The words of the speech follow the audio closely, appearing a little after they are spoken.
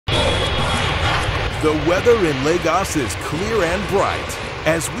The weather in Lagos is clear and bright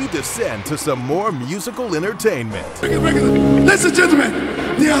as we descend to some more musical entertainment. Ladies and gentlemen,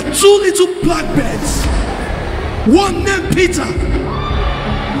 there are two little blackbirds. One named Peter,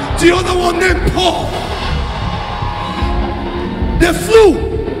 the other one named Paul. They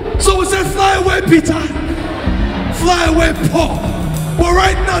flew, so we said fly away Peter, fly away Paul. But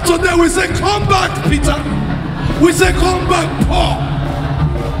right now today we say come back Peter, we say come back Paul.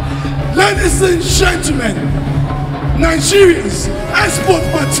 Ladies and gentlemen, Nigerians, export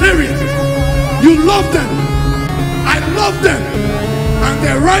material. You love them, I love them, and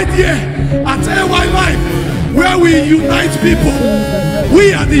they're right here at AY Live, where we unite people.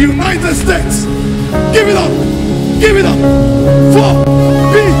 We are the United States. Give it up, give it up for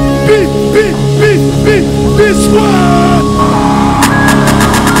B Squad.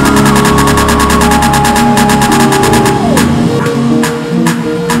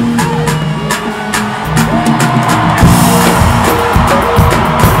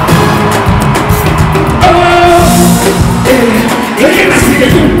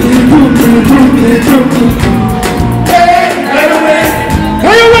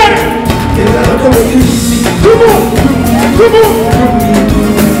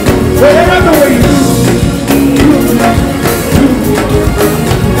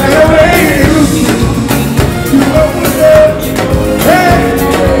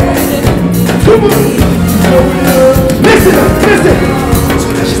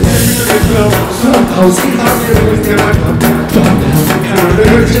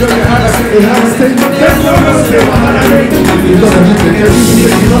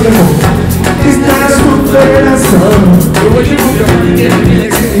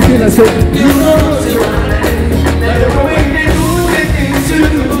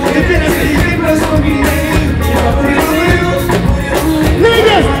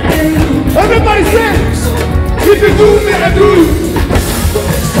 Everybody say, if you do me, I do you.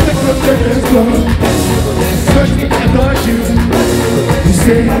 You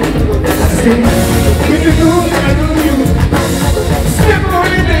say, I say, if you do me, I do you. Step on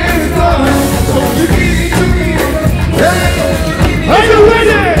your dance floor, so you give it to me. Are you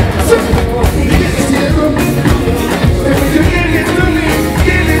ready? If you give it to me,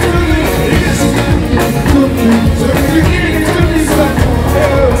 give it to me. So if you give it to me, so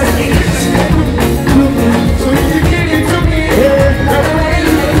you give it to me.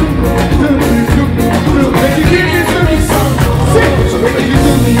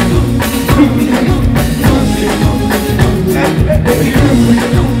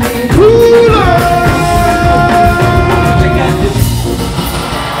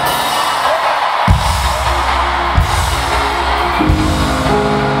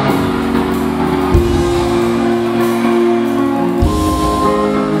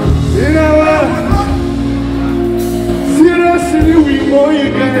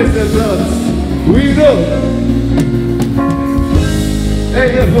 We know. Hey,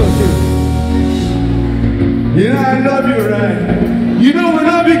 you know I love you, right? You know we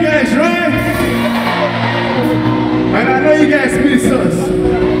love you guys, right? And I know you guys miss us.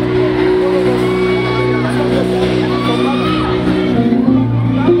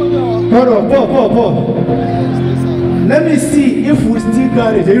 Hold on, Paul. Let me see if we still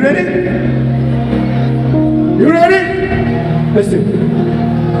got it. Are you ready? You ready? Let's do it.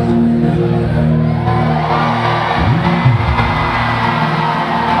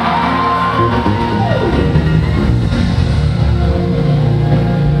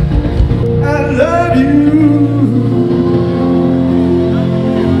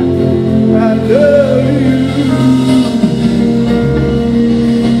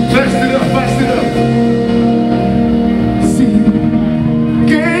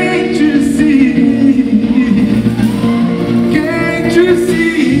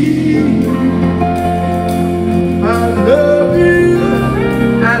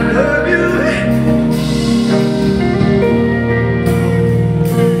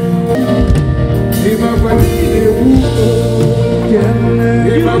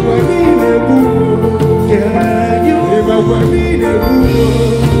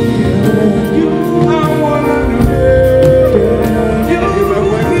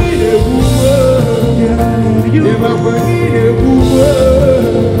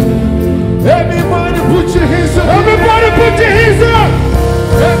 Everybody put your hands up. Everybody put your hands up.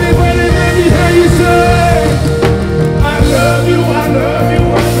 Everybody let me hear you say, I love you, I love you,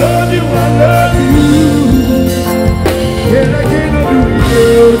 I love you, I love you. And I cannot do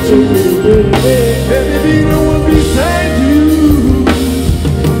without you. Let me be the one beside you.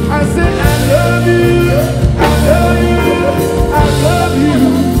 I said I love you, I love you, I love you.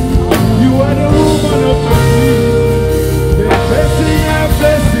 You are the woman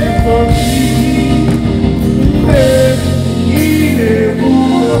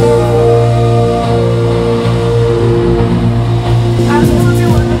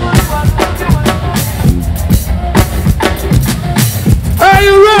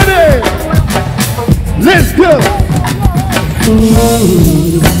Oh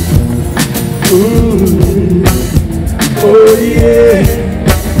yeah,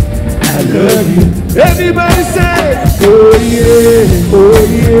 I love you. Everybody say, oh yeah, oh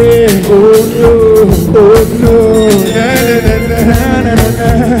yeah, oh no, na na na na na na,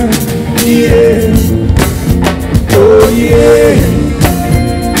 yeah, oh yeah,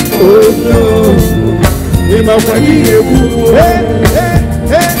 oh no. In my family, hey,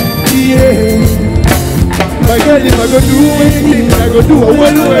 yeah. My girl, if I go do anything, I go do a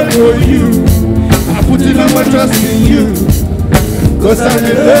well for you. I put in all my trust in you, 'cause I'm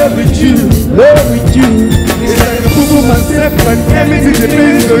in love with you, love with you. It's like a fool myself, but everything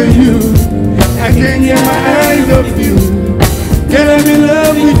depends on you. I can't get my eyes off you. Girl, I'm in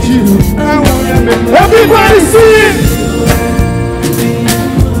love with you. I wanna be. Everybody sing it.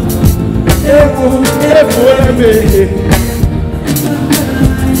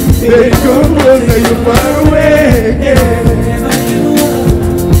 They come closer, you're far away.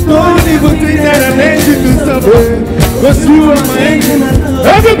 Don't even think that I made you to suffer, 'cause you are my angel.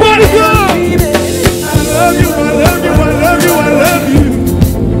 Everybody go! I love you, I love you, I love you, I love you.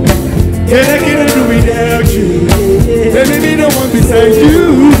 And I can't do without you. Baby, me no one beside you.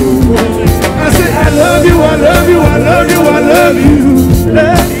 I say I love you, I love you, I love you, I love you.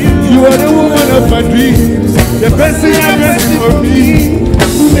 You are the woman of my dreams, the best thing I've ever seen for me.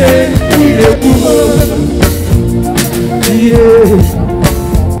 Yeah,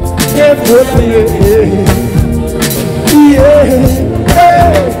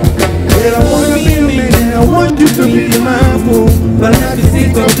 I wanna be a man and I want you to be my boo, but life is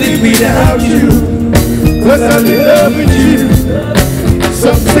incomplete without you, 'cause I'm in love with you.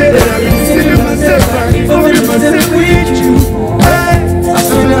 Some say that I've been deceiving myself, I'm involving myself with you. Hey, I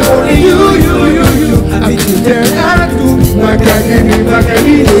said that only you. I feel that I do. My God, give me back and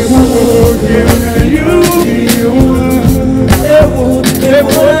you.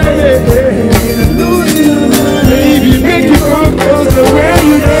 Baby, make you come closer where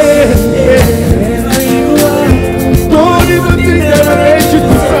you are. Don't even think that I hate you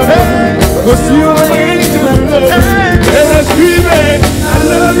to suffer, 'cause you are my angel. And I'm screaming, I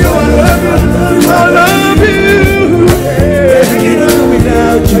love you, I love you, I love you. I cannot do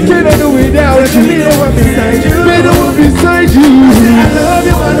without you. I cannot do without you. Me no one beside you. Me no one beside you. I love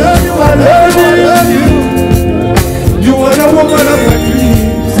you, I love you, I love you, I love you. You are the woman of my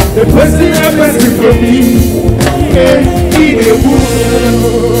dreams, the person I'm asking for me. Yeah, in a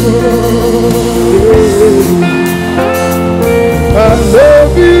I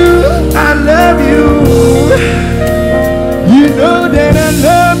love you, I love you. You know that I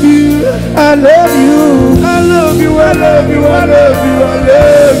love you, I love you, I love you, I love you, I love you, I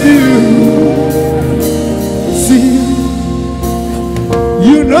love you. See,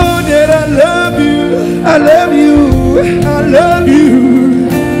 you know that I love you, I love you, I love you,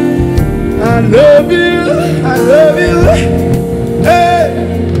 I love you, I love you. Hey,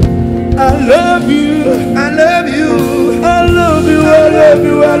 I love you, I love you, I love you, I love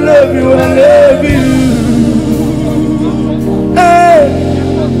you, I love you, I love you.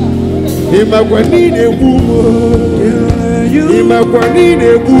 Imagwanine bumo,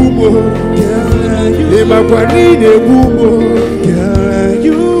 Imagwanine bumo, Imagwanine bumo.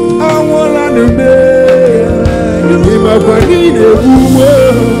 I wanna know. Imagwanine bumo,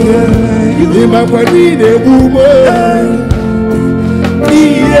 Imagwanine bumo.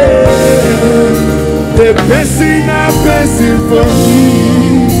 Yeah, the best thing I'm passing for me.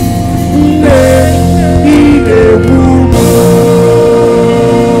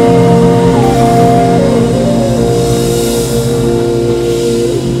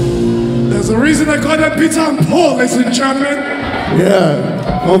 Peter and Paul, ladies and gentlemen.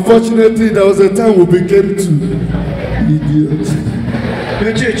 Yeah, unfortunately, there was a time we became two idiots.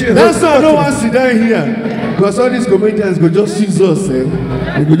 That's why I don't want to sit down here, because all these comedians go just use us, they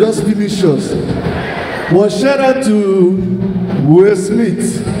go just finish us. One shout out to Will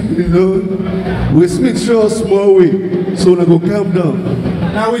Smith, you know. Will Smith show us small way, so we go calm down.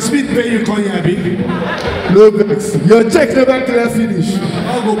 Now Will Smith pay you coin, Abby. No vex. Your check never clear finish.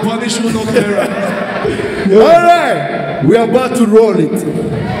 I'll go punish you, no clearer. Yeah. All right, we are about to roll it.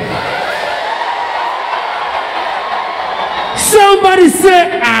 Somebody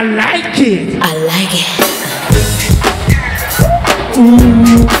say, I like it. I like it.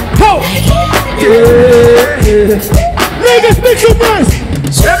 Ho! Yeah, yeah. Niggas, make some noise.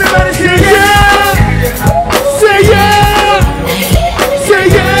 Everybody say yeah. Say yeah. Say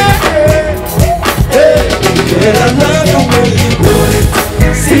yeah. Hey. Yeah, I love the way you do it.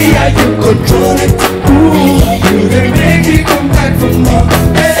 See how you control it. You done make me come back for more.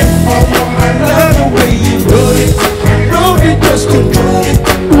 Hey, oh, I love the way you roll it. Roll it.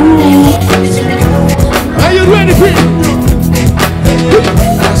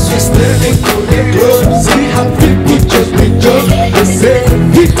 turning to the club. See how people just be drunk. They say,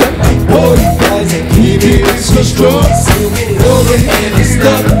 he took the boy guys and he is so strong. See me over and it's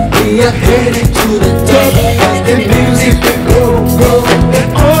stuck. We are heading to the top. As the music will go. And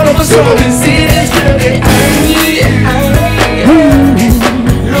all of a sudden, see this girl that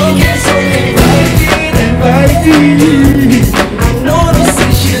looking so inviting. I know the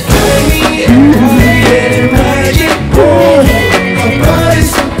say she's dirty. Can't imagine, boy. Her body's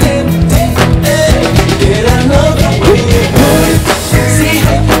so tempting. And I love the way you put it. See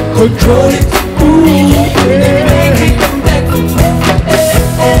how you control it. Ooh, they make me come back.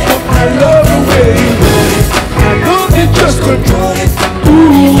 I love the way you put it. I love you just control it. Ooh,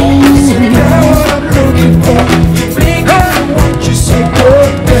 so now what I'm looking for. You make me want you so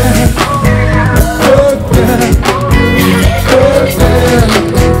good down. Good down. Good down.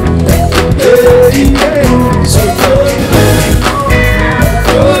 Yeah, yeah. So good down.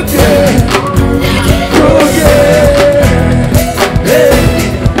 Good down. Good down. Yeah.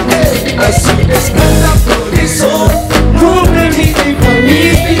 I see this girl up for this song. Don't let me if I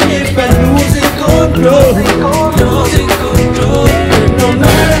need me, if I losing control. Losing control. No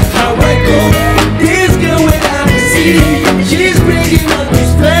matter how I go, this girl when I see, she's bringing out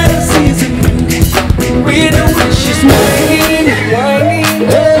these fantasies in me. With the way she's whining, whining,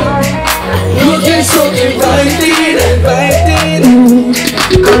 looking so inviting, inviting.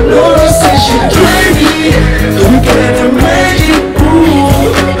 I know I say she drive me, you can't imagine.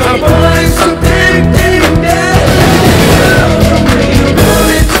 Ooh, her body's so tempting.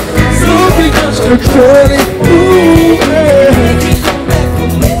 So we just control it. Ooh, yeah.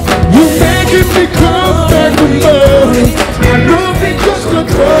 You making me come back with love. I know we just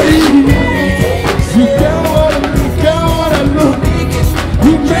control it. You got what I look.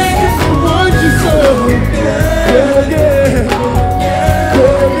 You making me want you so. Yeah, yeah.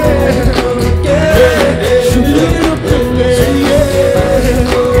 Yeah, yeah. She lit up the day, yeah.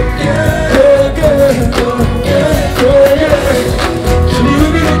 Yeah, yeah. She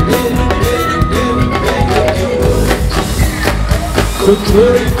lit up the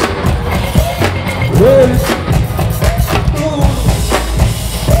control it. Roll it.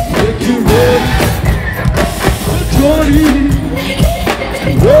 Make you roll it. Control it.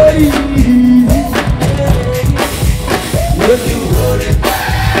 Roll it. Make you roll it.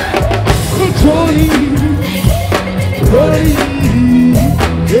 Control it. Roll it.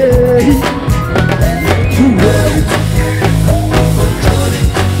 Yeah. Make you roll it. Control it.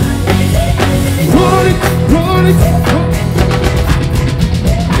 Roll it. Roll it.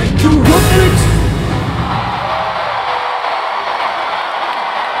 Make you roll it.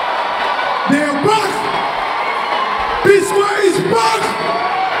 They're back! B-Square is back!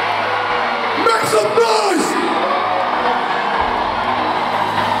 Make some noise!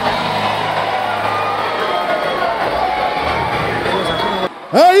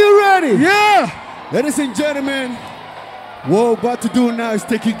 Are you ready? Yeah! Ladies and gentlemen, what we're about to do now is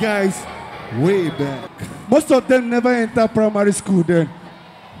take you guys way back. Most of them never enter primary school then.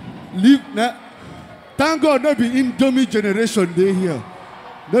 Leave now. Thank God not be Indomie generation they here.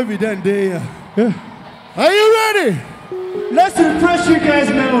 Don't be then they here. Yeah. Are you ready? Let's refresh you guys'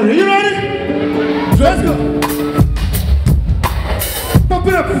 memory. Are you ready? Let's go. Pop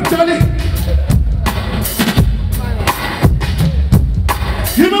it up, Charlie.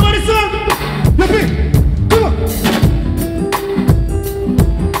 You remember this song? Yippee! Come on.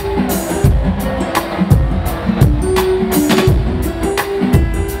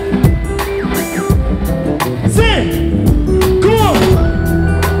 Sing! Come on!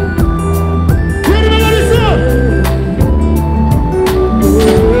 You remember this song?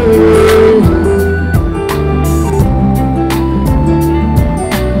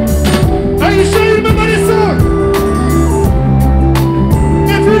 Are you sure you remember this song?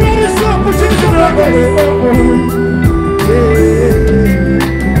 If you know this song, put your hands up.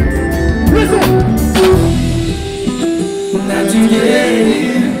 Listen! Not today.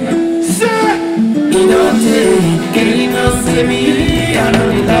 Say! You don't see me, I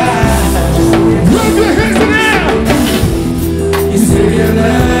don't lie. Rub your hands in the air. You say you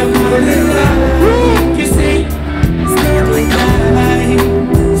love more than love. You say it's not like that.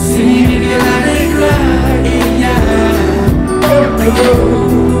 See me get out and cry, yeah. Oh,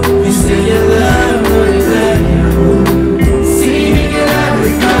 you say you love more than love. See me get out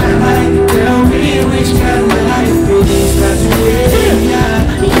and cry. Tell me which kind of life will this not today, yeah.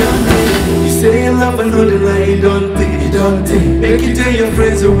 You say you love another lie, don't think. Make it tell your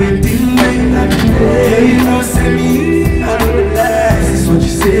friends who went in like hey, you know, say me, I don't realize. This is what you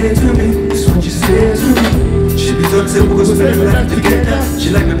say to me, this is what you say to me. She be talking because we fell in love together. She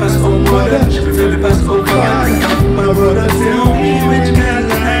like me pass on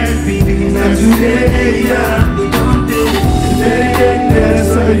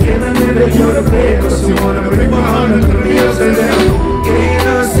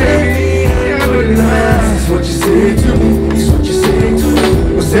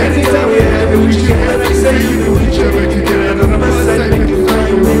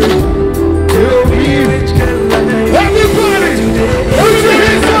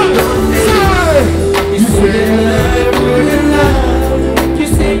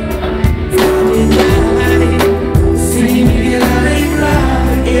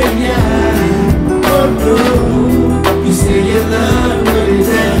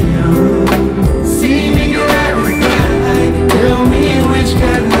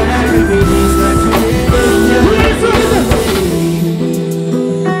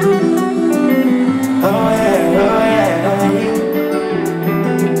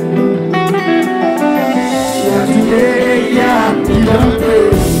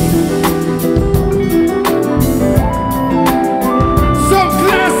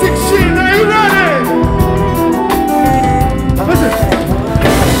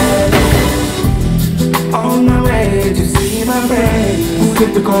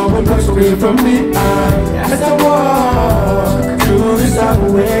couple blocks away from me. As I walk through the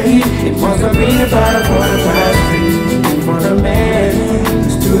subway, it must have been about 45 feet for a man.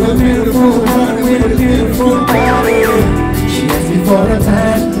 Stood a beautiful woman with a beautiful body. She asked me for the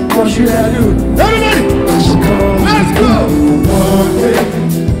time, what should I do? Everybody, let's go! One day,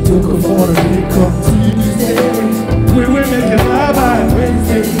 took her for the pickup Tuesday. We were making love on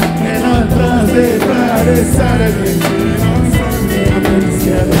Wednesday, and on Thursday, Friday, Saturday, and on Sunday, I'm really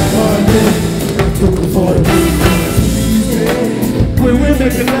scared of Monday. Took her for the pickup Tuesday. We were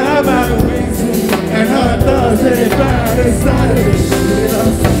making love on Wednesday, and on Thursday, Friday, Saturday, and on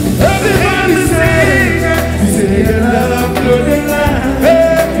Sunday. Everybody sing! You say you love through the line.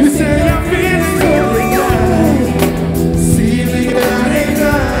 You say I'm feeling going down. Ceiling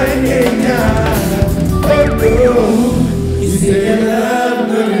oh no. You say you love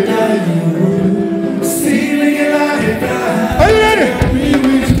through the line. Ceiling are you ready? We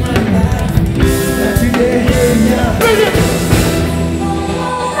reach my life. Not today, not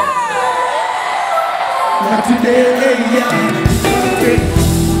today,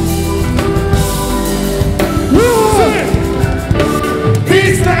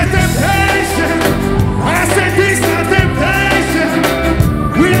 Peace not temptation. I said peace not temptation.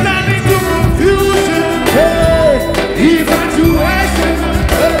 We're not into confusion. Evacuation.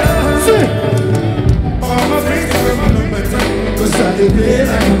 All my friends are my number 10. Cause I did it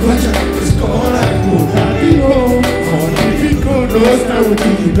like a butcher. It's called like a home. All the people knows now what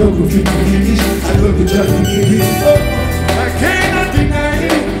you know. Go finish. I love you just to get it. I cannot deny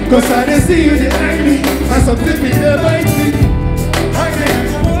it. Cause I didn't see you deny me. And something me never bite me. I can't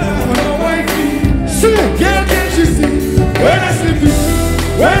go on my wifey. Shit, girl, can't you see? When I sleep with you,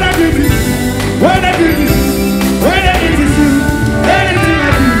 when I do this, when I do this, when I do this, anything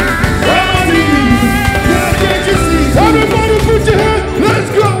I do, when I do this, girl, can't you see? Everybody put your hands, let's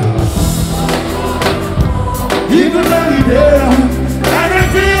go. Even though you're there, I don't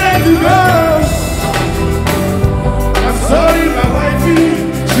feel like to go. I'm sorry, my wifey,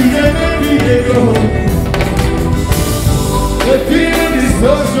 she didn't let me go. The feeling is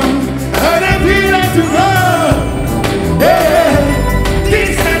so strong, and I feel like to run. Yeah, this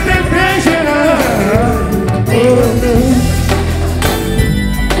is temptation. Oh no.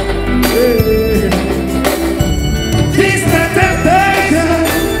 Yeah. This is temptation.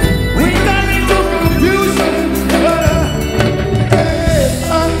 We got into confusion.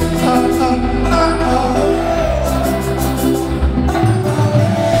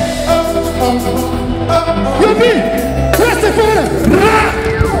 You be.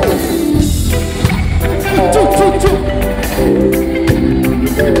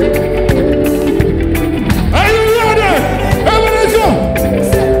 Are you ready? Everybody go!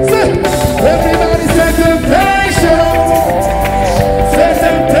 Say, everybody say temptation. Say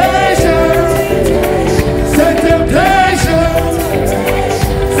temptation. Say temptation.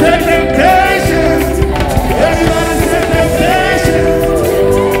 Say temptation. Everybody say temptation.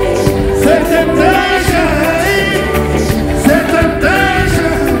 Say temptation. Say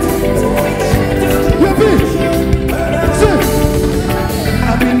temptation.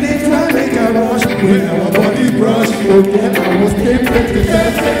 I've been there trying to make a rush when our body brush. Oh yeah, I was tempted I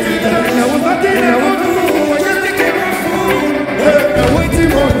was not there, I was I'm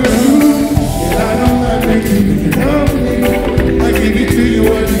waiting on you. And I know I'm making it love me. I give it to you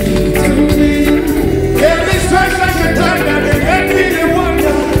what you give it to me. Every strikes like a time that they make me the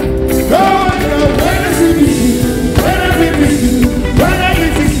wonder. Go on now, when I see you, when I be with you, when I be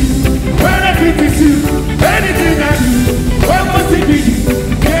with you, when I be with you, anything I do, when must it be you?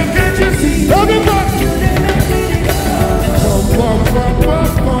 Can't you see? Everybody!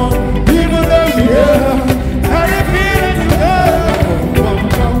 People love me, yeah. How you feeling today?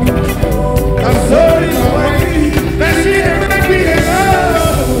 I'm sorry, my wife, that she never make me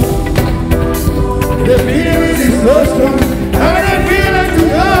love. The feeling is so strong. How you feeling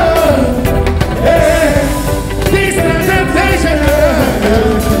today? Yeah, this is temptation.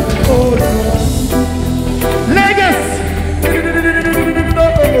 Oh no. Lagos.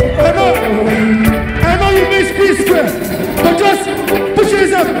 I know you miss peace square, but just push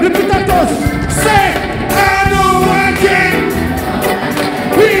yours up, repeat after us. Say, I know I can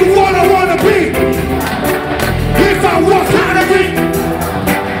be what I wanna be. If I walk out of it,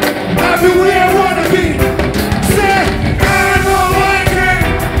 I'll be where I wanna be. Say, I know I can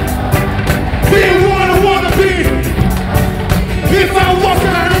be what I wanna be. If I walk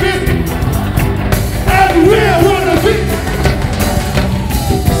out of it, I'll be where I wanna be.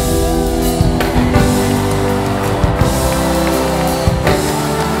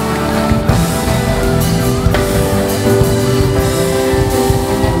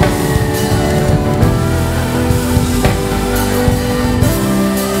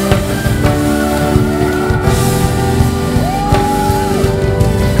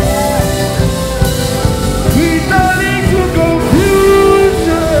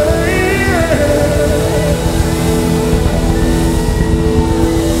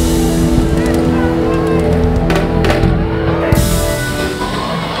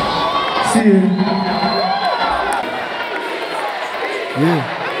 Easy,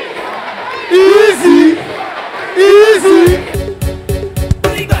 easy.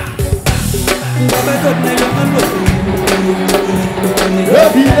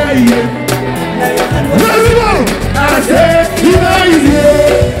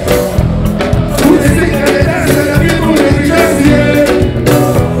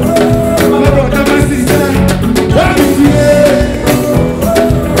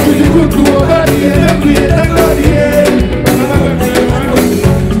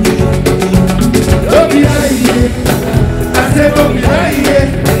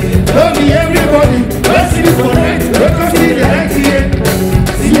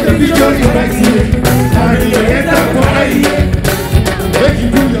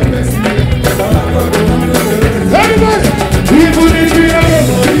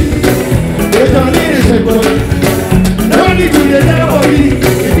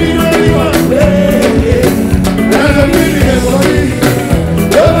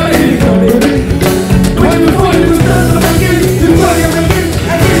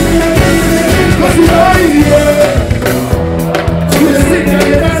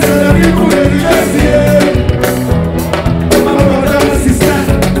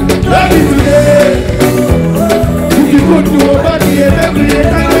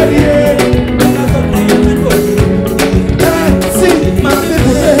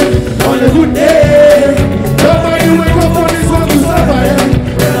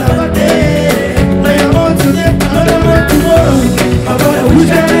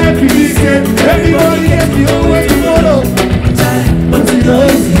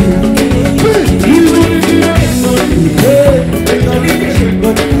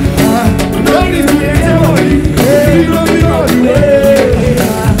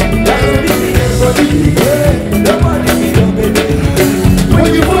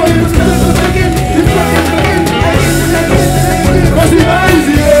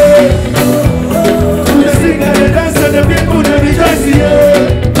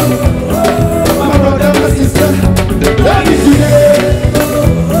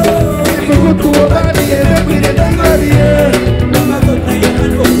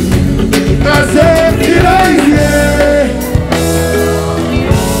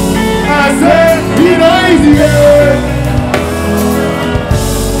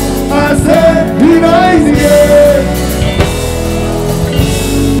 I said,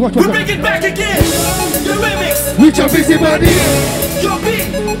 We're bringing back again the remix. With your busy body, Your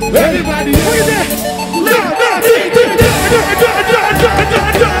beat. everybody, look at that.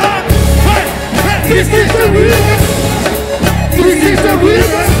 This is the remix. This is the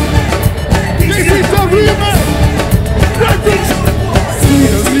remix. This is the remix. See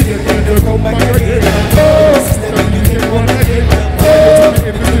the people come back again. Oh, you can run again. Oh,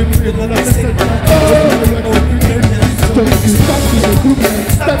 stop in the group.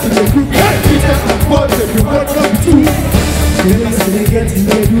 Start in the group. Hey, Peter, what if you want to do? They get in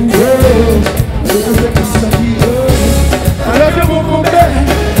the world. I love you, Mom, back.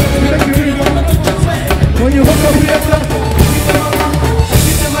 When you hook up with your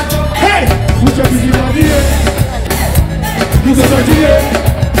hey, put your busy body here. You go start here.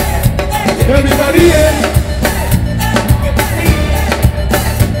 Everybody here.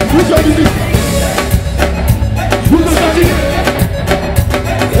 Put your busy. You go start here.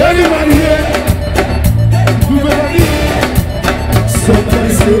 Everybody here. You go start here.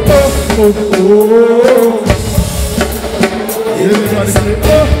 Somebody say oh, oh, oh. Everybody say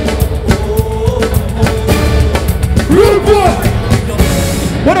oh. Rude boy!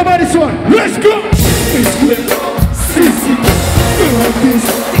 What about this one? Let's go! It's good. Sissy. Like this.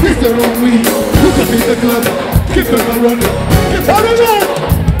 It's the wrong way. Look up in the club. Keep them running. Keep on the run!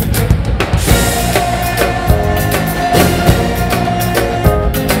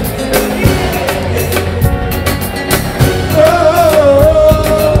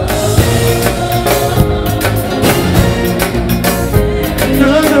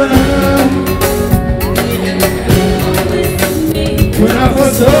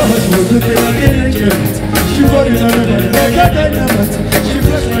 So much was looking like an angel. She brought it on her body like a dynamite. She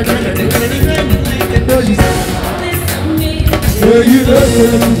flashed my gun and it no, she said, well, you know,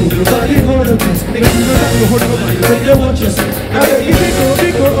 nobody hold up this. Make you know that you hold up my leg, they want you. Now they give me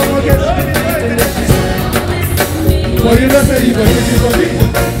go, I'ma get up in the night and then she said, well, you know, say you got it for me.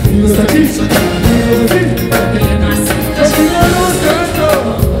 You know, the kiss, you know, the kiss. But you know, lose control.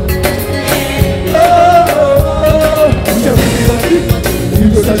 Oh, you got me for me. You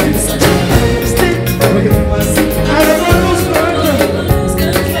go touch it. Stick. I don't lose control.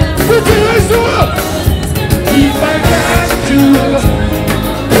 Put your hands up. If I got you,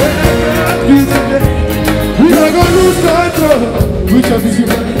 when I got Which of is your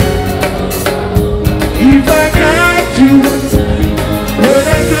if I got you, when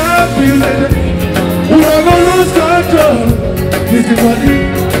I love you, we're gonna lose control. This is what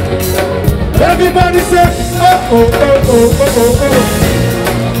everybody say, oh, oh, oh, oh, oh, oh, oh.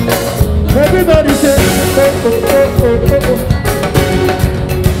 Everybody say, oh, oh, oh, oh, oh, oh.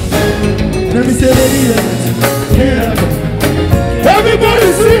 Let me say it again.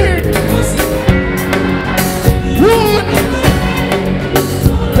 Everybody sing. One.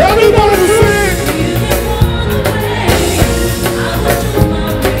 Everybody sing.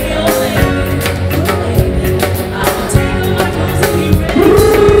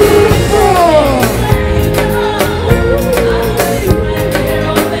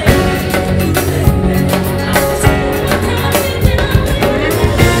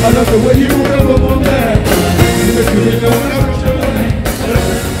 I love the way you move on that. You make me know when I'm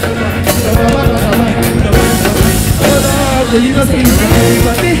you know see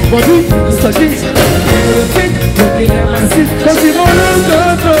body, study, think, looking at my seat, cause you won't lose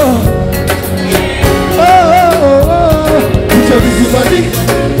control. Oh, oh, oh, oh. You tell me your body,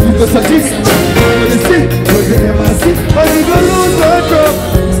 you go study, looking at my seat, cause you won't lose control.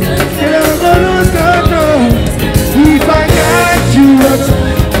 You won't lose control. If I got you up,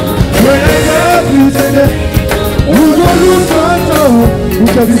 when I love you today, we won't lose control. You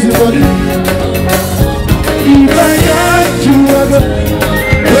tell me your body. If I got you,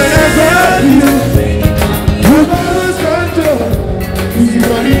 when I got you, you lose control.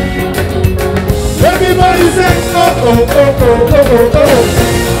 Everybody, everybody say, oh, oh, oh, oh, oh, oh, oh.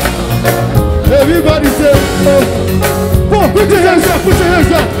 Everybody say, oh. Oh, put your hands up, put your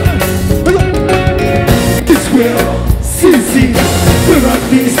hands up. This way, CC, we're on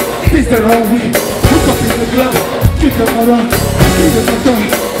this the wrong way. Look up in the club, give them a run, give them a gun.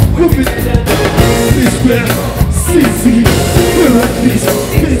 Look at this way, CC, we're at this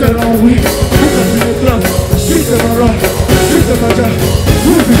the wrong way. Look up in the club, give them a run, give them a gun.